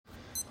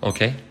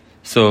Okay,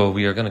 so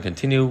we are going to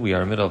continue. We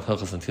are in the middle of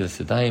Hilchos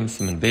Netilas Yadayim,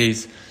 Siman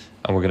Beis,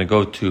 and we're going to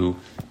go to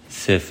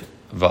Seif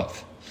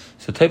Vav.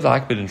 So Teiv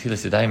La'akbid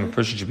Netilas Yadayim, a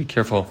person should be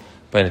careful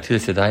by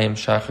Netilas Yadayim,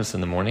 Shachris in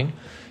the morning.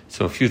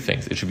 So a few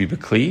things. It should be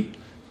B'kli,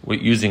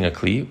 using a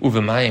kli,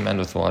 uvemayim, and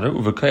with water,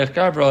 uvekoyach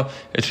gavra.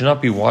 It should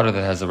not be water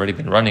that has already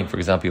been running. For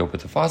example, you open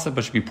the faucet,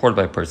 but should be poured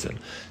by a person.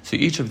 So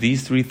each of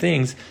these three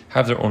things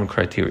have their own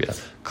criteria.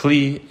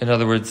 Kli, in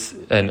other words,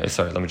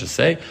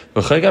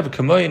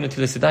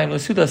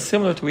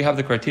 similar to we have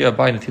the criteria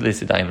by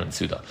netilas yadayim and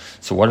suda.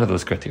 So what are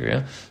those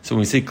criteria? So when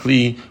we say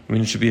kli, we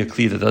mean it should be a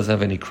kli that doesn't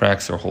have any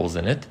cracks or holes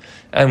in it.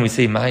 And when we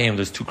say mayim,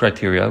 there's two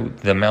criteria: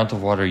 the amount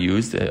of water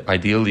used.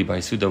 Ideally,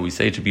 by suda, we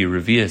say it should be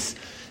revius.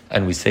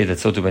 And we say that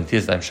sotu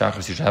bentias daim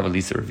shachris, you should have at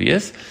least a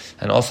revius,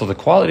 and also the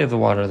quality of the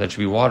water, that should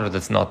be water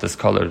that's not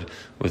discolored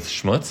with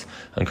shmutz.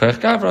 And koyach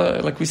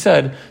gavra, like we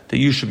said, that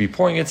you should be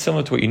pouring it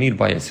similar to what you need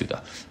by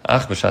Yasuda.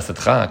 Ach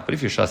b'shasat chak, but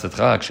if you're shasat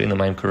chak, shein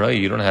l'mayim karai,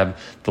 you don't have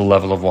the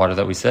level of water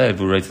that we said,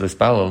 v'ureit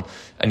l'spalel,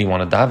 and you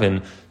want to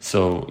daven,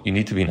 so you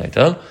need to be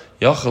naitel.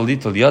 Yachal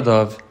litol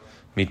yadav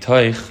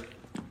mitoich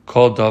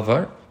kol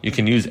davar. You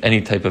can use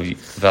any type of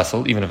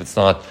vessel, even if it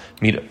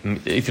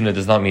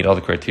does not meet all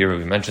the criteria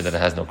we mentioned, that it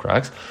has no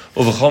cracks.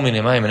 Uvachol min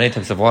yamayim, and any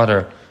types of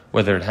water,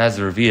 whether it has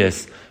a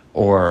revius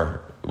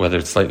or whether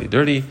it's slightly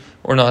dirty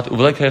or not.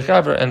 Uvelei koyach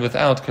gavra, and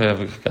without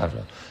koyach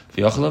gavra.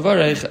 V'yachol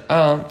avarech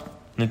al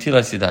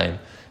netilas yadayim,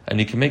 and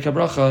you can make a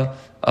bracha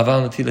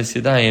aval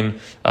netilas yadayim,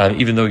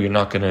 even though you're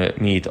not going to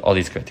meet all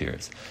these criteria.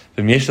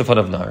 And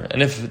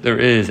if there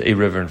is a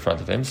river in front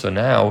of him, so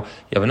now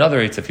you have another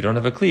eitz. If you don't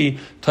have a kli,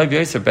 taiv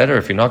yais are better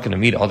if you're not going to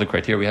meet all the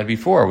criteria we had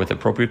before with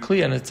appropriate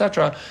kli and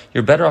etc.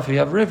 You're better off if you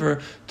have a river.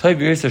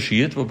 Taiv yais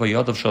shiyitvu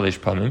bayadav shalish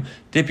pamim.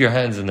 Dip your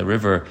hands in the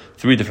river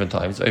 3 different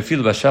times. I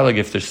feel bashalag,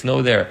 if there's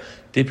snow there,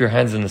 dip your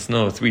hands in the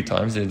snow 3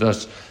 times. And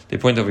they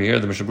point over here.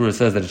 The Mishnah Berurah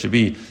says that it should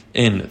be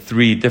in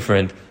 3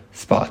 different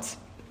spots.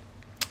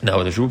 Now,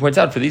 what the Shubu points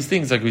out for these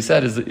things, like we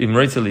said, is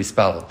imreitzeli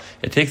spalel.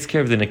 It takes care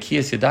of the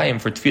nekiyas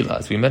yadayim for tefillah.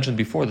 As we mentioned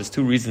before, there's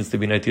 2 reasons to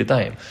be neit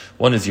yadayim.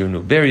 One is your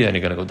new beria and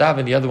you're going to go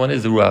daven. The other one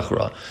is the ruach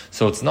ra.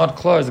 So it's not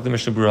clear, as like the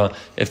Mishnah Berurah,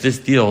 if this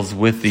deals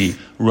with the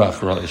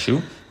ruach ra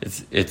issue.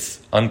 It's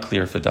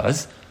unclear if it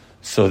does.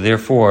 So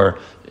therefore,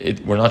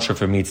 we're not sure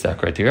if it meets that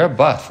criteria.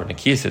 But for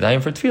nekiyas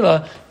yadayim for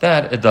tefillah,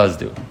 that it does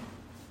do.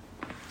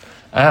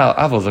 So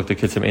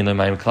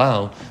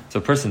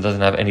a person doesn't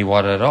have any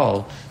water at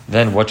all,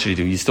 then what should he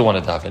do? You still want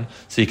to daven.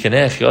 So you can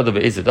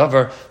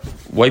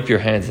wipe your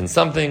hands in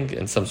something,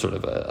 in some sort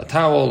of a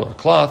towel or a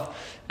cloth,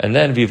 and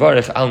then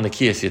vivarech al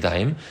nekiyas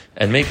yadayim,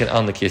 and make an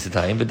al nekiyas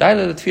yadayim, but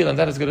daila the tefillah, and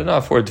that is good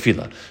enough for a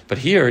tefillah. But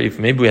here, if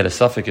maybe we had a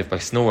suffix, if by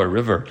snow or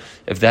river,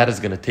 if that is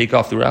going to take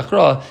off the ruach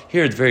ra,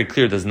 here it's very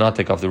clear it does not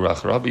take off the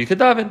ruach ra, but you could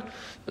daven.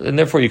 And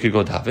therefore you could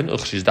go daven.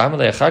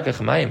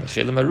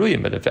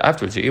 But if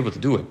afterwards you're able to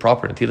do a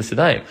proper netilas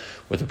yadayim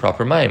with a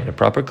proper mayim and a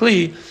proper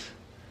kli,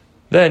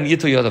 then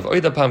yitu yadav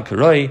oidapam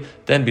karai,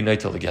 then be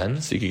neitel again.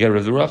 So you can get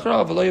rid of the ruach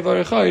ra,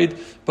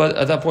 but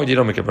at that point you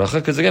don't make a bracha,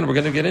 because again we're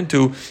going to get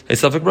into a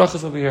suffix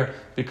brachas over here,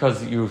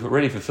 because you've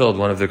already fulfilled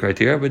one of the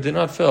criteria, but did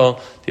not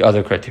fill the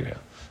other criteria.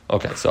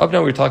 Okay, so up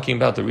now we're talking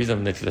about the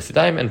reason of netilas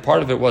yadayim, and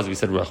part of it was, we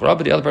said ruach ra,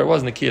 but the other part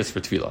was nekiyas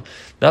for tefillah.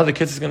 Now the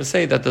kids is going to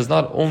say that does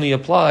not only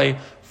apply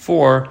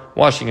for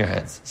washing your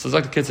hands. So it's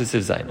like the kids of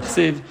Siv Zayin.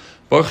 Siv,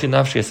 Baruch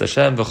nafshi es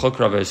Hashem,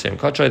 v'chokra v'Hashem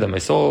kachai, that my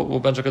soul will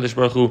bench HaKadosh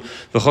Baruch Hu,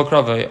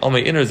 v'chokra all my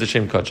inner is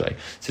Hashem kachai.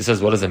 So he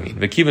says, what does that mean?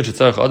 V'kiven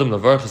shetzarech adam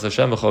levarach es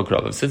Hashem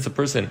v'chokra. Since a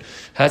person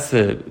has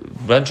to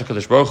bench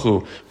HaKadosh Baruch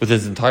Hu with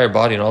his entire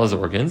body and all his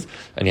organs,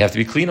 and you have to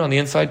be clean on the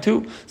inside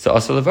too. So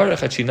asa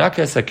levarach et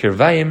shinakas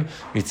ha'kirvayim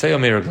mitzayo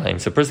meiraglayim.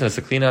 So a person has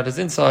to clean out his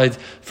insides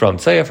from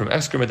tzaya, from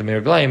excrement, and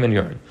meiraglayim, and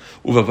urine.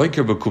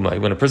 Uvavoykir b'kumai,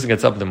 when a person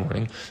gets up in the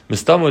morning,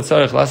 mistamu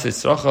tzarech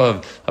lasis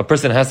rachav, a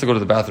person has to go to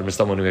the bathroom,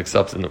 mistamu when he wakes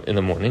up in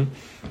the morning.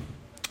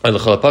 Whether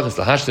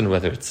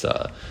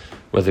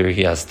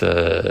he has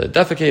to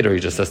defecate or he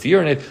just has to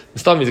urinate,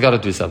 he's got to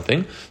do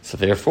something. So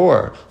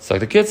therefore, it's like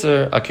the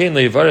kitzur,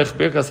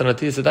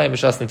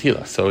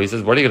 so he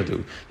says, what are you going to do?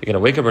 You're going to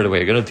wake up right away,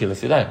 you're going to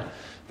netilas yadayim.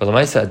 But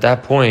Lamaisa, at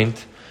that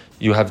point,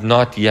 you have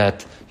not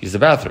yet used the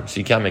bathroom, so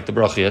you can't make the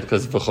bracha yet,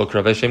 because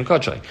v'chokra v'Hashem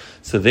kachai.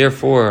 So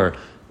therefore,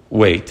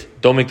 wait,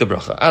 don't make the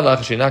bracha.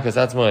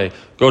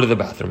 Go to the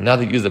bathroom. Now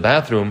that you use the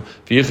bathroom,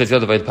 you're going to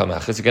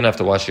have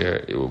to wash your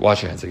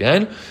hands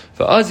again.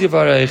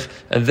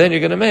 And then you're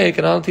going to make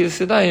an al netilas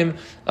yadayim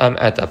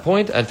at that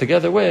point, and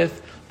together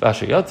with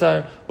Vasher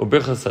Yatzar, or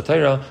Birchas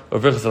Satira, or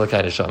Birchas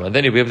Alakai Neshama. And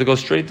then you'll be able to go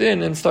straight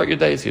in and start your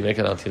day. So you make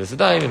an al netilas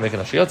yadayim, you make an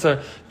Vasher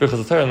Yatzar,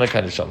 Birchas Satira, and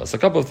Alakai Neshama. So a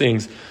couple of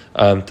things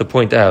to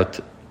point out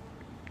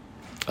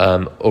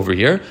over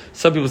here.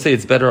 Some people say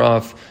it's better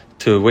off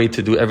to wait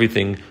to do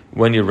everything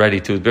when you're ready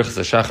to Birchas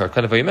HaShachar,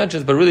 kind of how you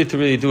mentioned, but really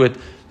to do it,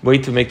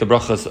 wait to make the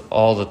brachas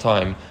all the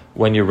time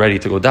when you're ready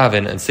to go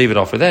daven, and save it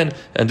all for then,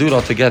 and do it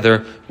all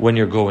together when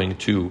you're going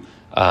to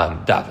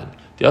daven.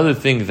 The other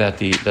thing that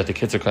the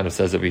Kitzur kind of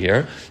says over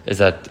here is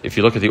that if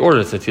you look at the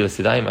order, it's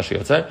Netilas Yadayim Asher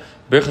Yotzar,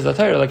 Birchas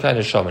HaTorah L'Kai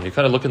Neshama. And you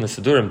kind of look in the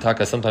Sidurim,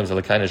 Taka, sometimes the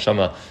L'Kai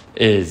Neshama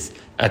is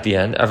at the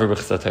end, ever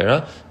Birchas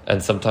HaTorah,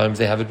 and sometimes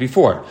they have it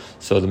before.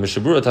 So the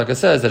Mishnah Berurah Taka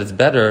says that it's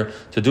better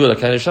to do a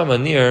L'Kai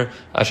Neshama near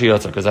Asher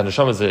Yotzar, because a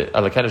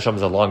L'Kai Neshama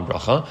is a long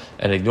bracha,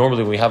 and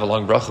normally when we have a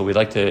long bracha, we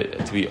like to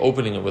be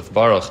opening it with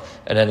Baruch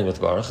and ending with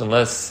Baruch,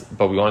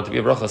 but we want it to be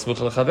a bracha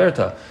Smucha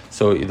L'Chaverta.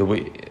 So the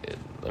way,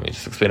 let me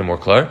just explain it more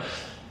clear.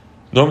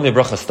 Normally a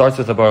bracha starts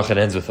with a Baruch and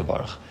ends with a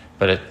Baruch,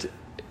 when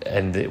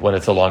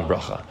it's a long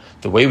bracha.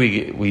 The way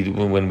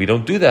when we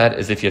don't do that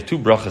is if you have two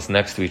brachas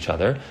next to each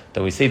other,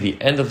 then we say the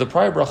end of the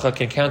prior bracha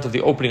can count of the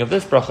opening of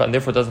this bracha, and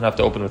therefore doesn't have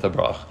to open with a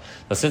baruch.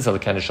 Now, since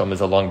L'Kai Neshama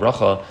is a long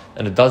bracha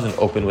and it doesn't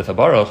open with a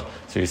baruch,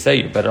 so you say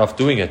you're better off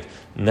doing it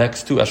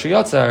next to Asher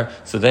Yatzar.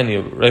 So then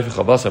you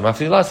Reifich Abasar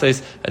Mafli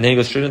Lases, and then you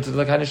go straight into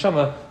the L'Kai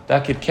Neshama.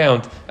 That could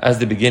count as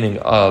the beginning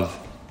of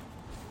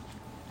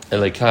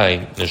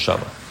L'Kai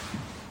Neshama.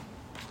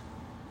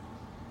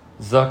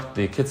 Zak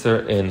the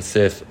Kitzur in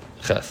Seif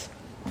Ches.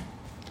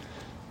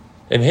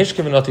 In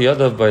Hishkim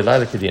Yadav by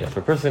Laila Kedina, if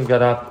a person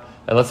got up,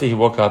 and let's say he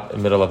woke up in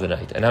the middle of the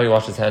night, and now he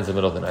washed his hands in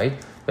the middle of the night,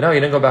 but now he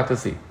didn't go back to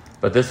sleep.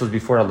 But this was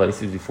before Allah,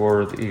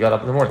 before he got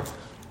up in the morning.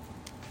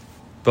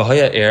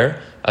 Bahaya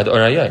air ad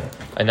orayayin,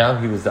 and now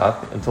he was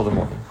up until the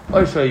morning.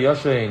 Or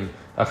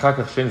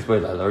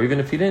even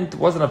if he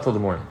wasn't up till the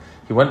morning,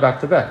 he went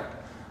back to bed.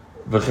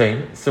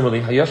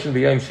 Similarly, hayashin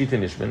b'yayim shita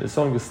nishman is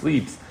someone who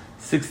sleeps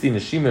 60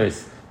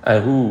 nishimas,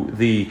 who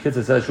the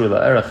Kitzur says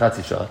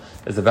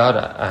is about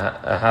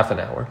a half an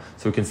hour,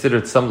 so we consider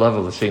it some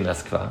level of shein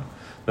eskva.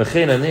 And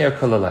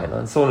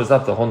someone is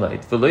up the whole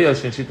night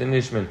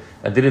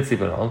and didn't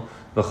sleep at all.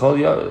 So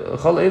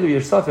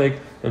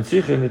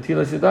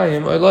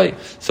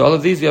all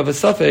of these we have a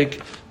suffix: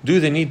 do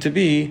they need to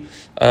be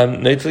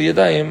neitel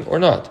yadayim or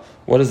not?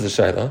 What is the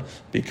shaila?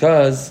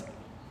 Because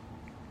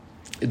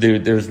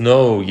there's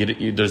no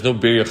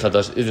Beir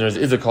Chadash.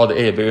 Is it called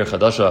a Beir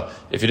Chadasha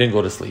if you didn't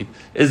go to sleep?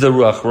 Is the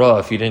Ruach Ra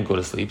if you didn't go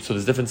to sleep? So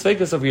there's different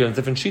sveikas over here and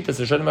different shitas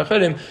and Shadim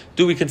Acharim.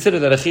 Do we consider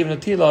that a Chiv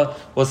Natila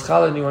was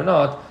Chalani or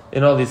not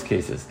in all these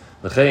cases?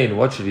 L'chein,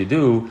 what should you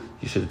do?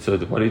 So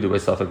what do you do by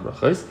Safek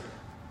Brachos?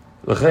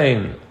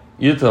 L'chein,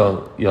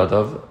 Yital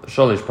Yadav,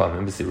 Shalish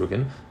Pamim,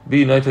 B'sirugin,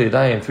 Be Noitel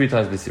Yadayim 3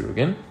 times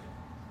B'sirugin,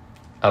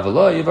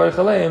 Avallah, Yivarich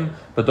Aleim,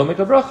 but don't make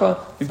a bracha,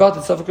 you bought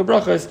it Safek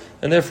Brachos,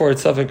 and therefore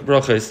it's Safek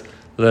Brachos.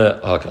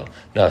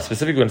 Now,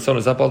 specifically when someone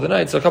is up all the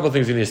night, so a couple of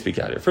things you need to speak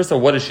out here. First of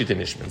all, what is Shita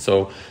Nishman?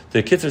 So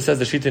the Kitzur says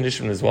the Shita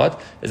Nishman is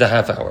what? Is a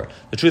half hour.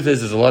 The truth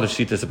is, there's a lot of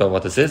Shitas about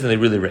what this is, and they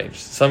really range.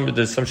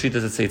 There's some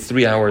Shitas that say it's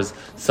 3 hours,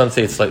 some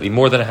say it's slightly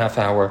more than a half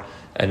hour,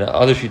 and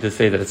other Shitas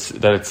say that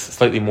it's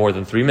slightly more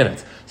than 3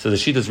 minutes. So the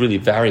Shitas really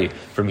vary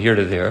from here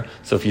to there.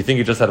 So if you think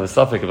you just have a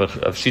suffix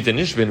of Shita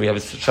Nishman, we have a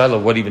shaila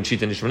of what even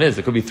Shita Nishman is.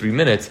 It could be 3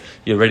 minutes.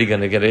 You're already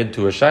going to get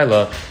into a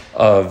shaila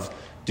of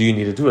do you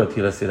need to do a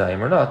Tilas Yadayim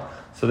or not?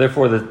 So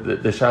therefore,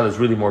 the shaila is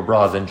really more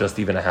broad than just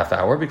even a half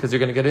hour, because you're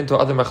going to get into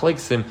other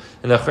machleksim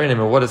in the achreinim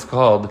and what is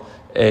called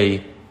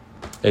a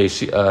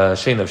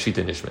shein of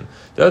shita nishman.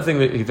 The other thing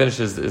that he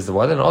finishes is the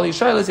one, and all these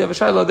shailas, you have a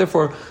shaila,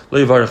 therefore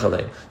lo yivarech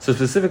aleim. So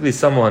specifically,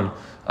 someone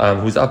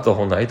who's up the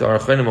whole night, or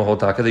achreinim a whole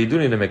taka, that you do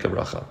need to make a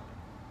bracha.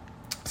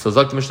 So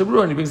Zak Mishnah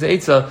Berurah, and he brings the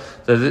eitzah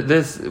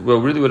that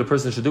really what a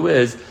person should do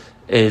is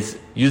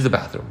use the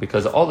bathroom,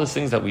 because all those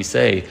things that we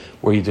say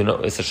where you do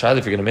not, it's a shayla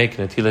if you're going to make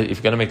the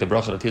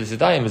bracha Netilas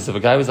Yadayim, is if a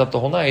guy was up the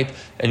whole night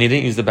and he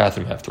didn't use the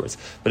bathroom afterwards.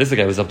 But if the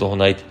guy was up the whole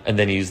night and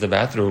then he used the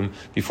bathroom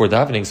before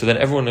davening, so then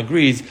everyone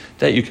agrees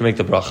that you can make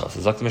the bracha.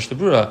 So Zak Mishnah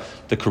Berurah,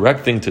 the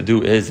correct thing to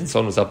do is, and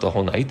someone was up the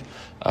whole night,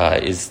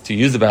 is to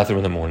use the bathroom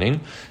in the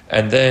morning,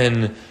 and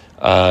then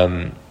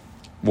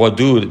what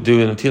do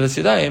Netilas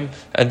Yadayim,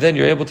 and then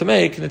you're able to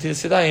make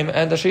Netilas Yadayim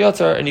and Asher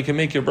Yatzar, and you can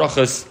make your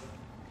brachas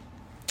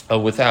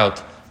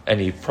without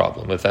any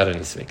problem, without any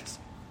svikas.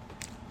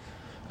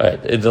 All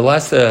right, in the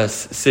last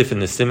sif in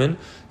the Siman,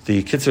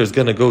 the Kitzur is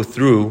going to go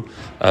through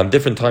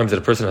different times that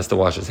a person has to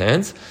wash his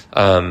hands.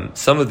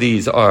 Some of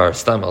these are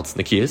stam al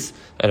tznikiyas,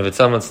 and if it's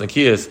stam al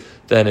tznikiyas,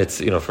 then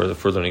it's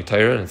for learning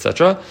Torah and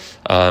etc.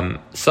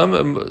 Some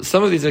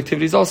of these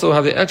activities also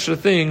have the extra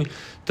thing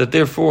that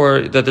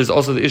there's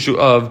also the issue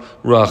of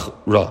ruach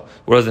ra.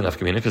 What is the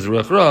nafkamina? Because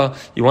ruach ra,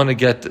 you want to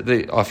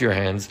get off your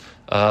hands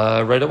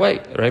right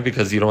away, right?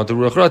 Because you don't want the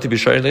ruach ra to be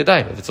shayir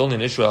le'dayim. If it's only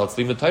an issue, it's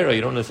leaving the Torah, you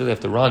don't necessarily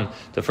have to run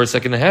the first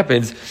second it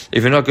happens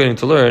if you're not going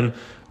to learn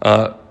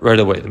right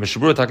away. The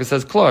Mishnah Berurah Taka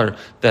says klar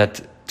that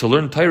to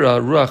learn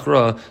Torah, ruach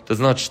ra does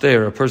not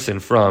stare a person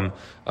from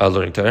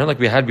learning Torah. And like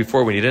we had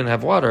before, when you didn't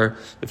have water,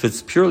 if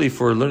it's purely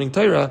for learning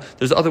Torah,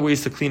 there's other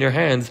ways to clean your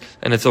hands,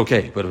 and it's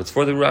okay. But if it's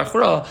for the ruach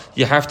ra,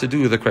 you have to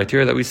do the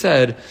criteria that we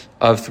said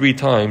of 3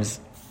 times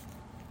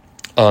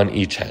on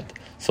each hand.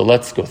 So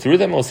let's go through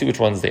them and we'll see which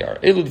ones they are.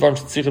 A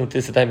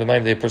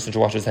person should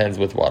wash his hands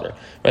with water.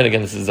 Right,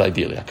 again, this is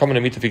ideally.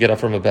 If you get up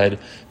from a bed,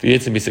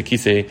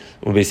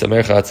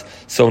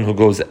 someone who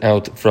goes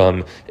out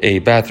from a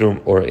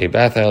bathroom or a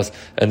bathhouse,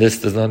 and this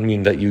does not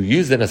mean that you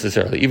use it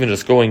necessarily. Even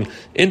just going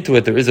into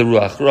it, there is a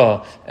ruach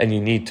ra, and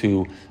you need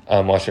to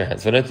wash your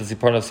hands. Someone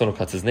who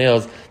cuts his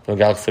nails,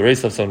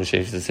 someone who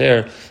shaves his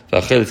hair,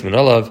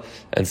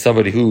 and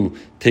somebody who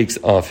takes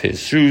off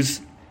his shoes.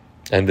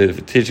 And the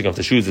teaching of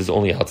the shoes is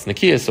only out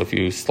tznikias, so if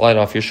you slide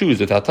off your shoes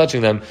without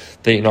touching them,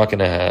 then you're not going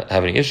to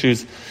have any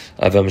issues.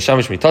 Someone is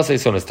tasha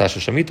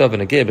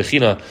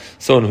shamita,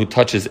 someone who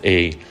touches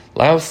a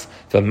louse,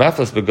 or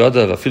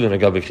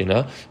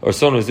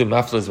someone who's doing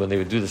maflas when they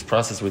would do this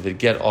process where they'd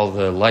get all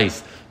the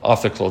lice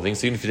off their clothing.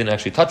 So even if he didn't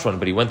actually touch one,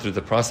 but he went through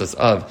the process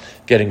of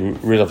getting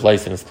rid of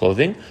lice in his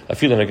clothing, if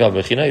he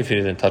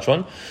didn't touch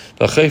one.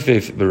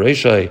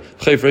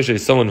 Chayf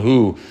is someone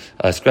who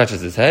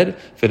scratches his head,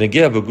 or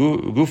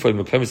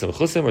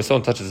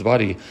someone touches his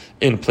body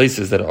in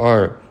places that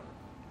are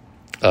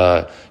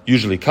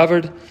usually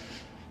covered.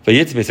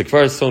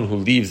 Someone who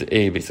leaves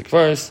a basic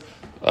verse.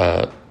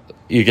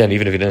 Again,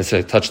 even if he didn't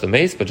necessarily touch the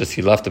mace, but just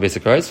he left the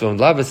basic rights. From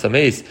lavis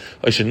mace,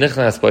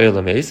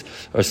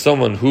 or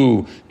someone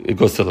who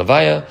goes to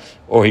levaya,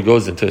 or he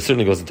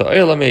certainly goes into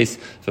oil mace,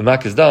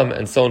 v'makis dam,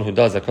 and someone who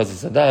does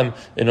akazis adam.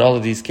 In all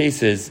of these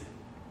cases,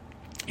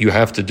 you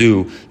have to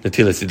do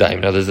netilas yadayim.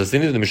 Now, there's this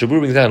thing that the Mishabur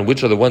brings down.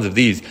 Which are the ones of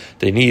these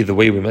they need, the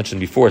way we mentioned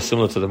before,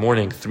 similar to the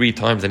morning, 3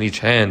 times on each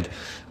hand,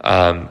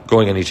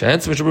 going on each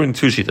hand. So Mishabur brings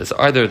 2 shitas.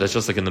 Either that's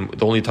just like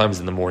the only times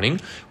in the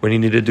morning when you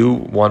need to do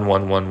 1,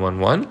 1, 1, 1,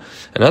 1.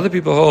 And other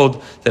people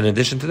hold that in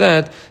addition to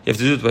that, you have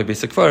to do it by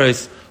basic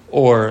fares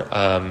or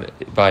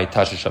by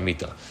tasha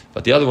shamita.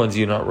 But the other ones,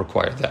 you're not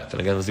required that.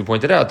 And again, as you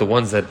pointed out, the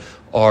ones that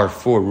are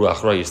for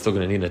ruach ra, you're still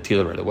going to need a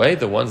tila right away.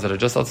 The ones that are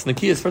just al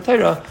tznikias for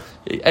Torah,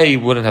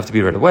 wouldn't have to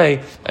be right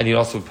away, and you'd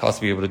also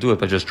possibly be able to do it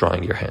by just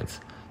drying your hands.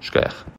 Shkoyach.